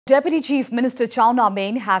Deputy Chief Minister Chowna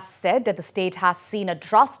Mein has said that the state has seen a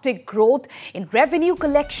drastic growth in revenue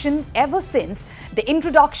collection ever since the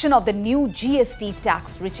introduction of the new GST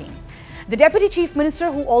tax regime. The Deputy Chief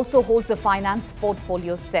Minister, who also holds a finance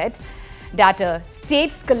portfolio, said that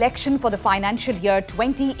state's collection for the financial year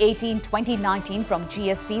 2018-2019 from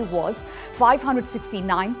GST was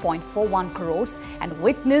 569.41 crores and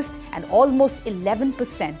witnessed an almost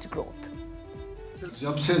 11% growth.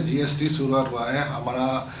 जब से GST शुरुआत हुआ है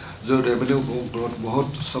हमारा जो revenue growth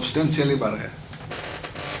बहुत substantially बढ़ा है,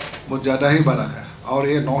 बहुत ज़्यादा ही बढ़ा है और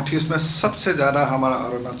ये नॉर्थ ईस्ट में सबसे ज़्यादा हमारा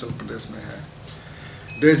अरुणाचल प्रदेश में है.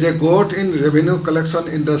 There is a growth in revenue collection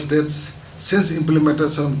in the states since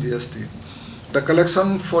implementation of GST. The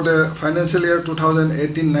collection for the financial year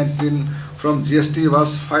 2018-19 from GST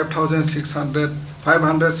was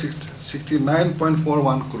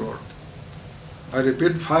 569.41 crore. I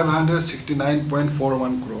repeat,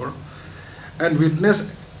 569.41 crore, and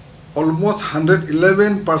witnessed almost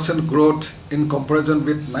 111% growth in comparison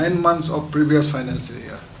with 9 months of previous financial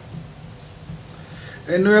year.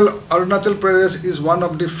 Annual Arunachal Pradesh is one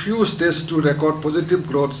of the few states to record positive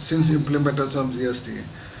growth since implementation of GST,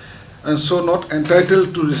 and so not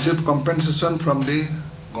entitled to receive compensation from the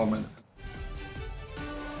government.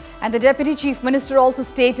 And the Deputy Chief Minister also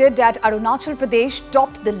stated that Arunachal Pradesh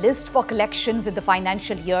topped the list for collections in the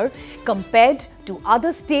financial year compared to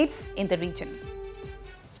other states in the region.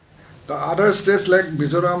 The other states like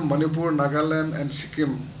Mizoram, Manipur, Nagaland and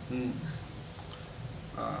Sikkim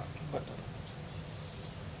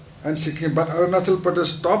but Arunachal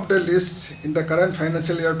Pradesh topped the list in the current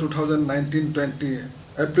financial year 2019-20,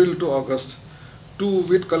 April to August,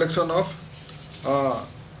 with collection of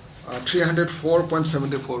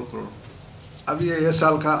 304.74 crore. अभी ये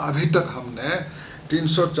साल का अभी तक हमने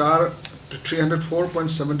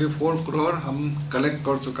 304.74 करोड़ हम collect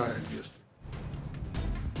कर चुका है GST.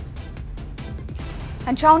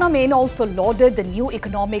 And Chowna Mein also lauded the new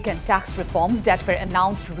economic and tax reforms that were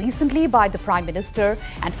announced recently by the Prime Minister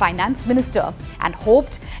and Finance Minister and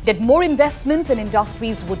hoped that more investments and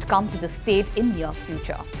industries would come to the state in near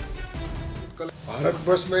future.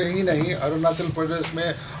 Bharatvarsh में ही नहीं, अरुणाचल प्रदेश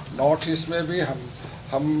में, north east में भी हम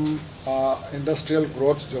industrial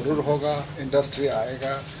growth जरूर होगा, industry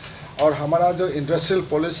आएगा और हमारा जो इंडस्ट्रियल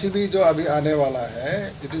पॉलिसी भी जो अभी आने वाला है,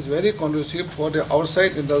 it is very कंडूसिव for the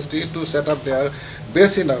outside industry to set up there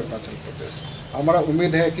base in Arunachal Pradesh. हमारा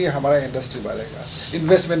उम्मीद है कि हमारा इंडस्ट्री बढ़ेगा,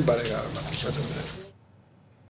 इन्वेस्टमेंट बढ़ेगा अरुणाचल प्रदेश में.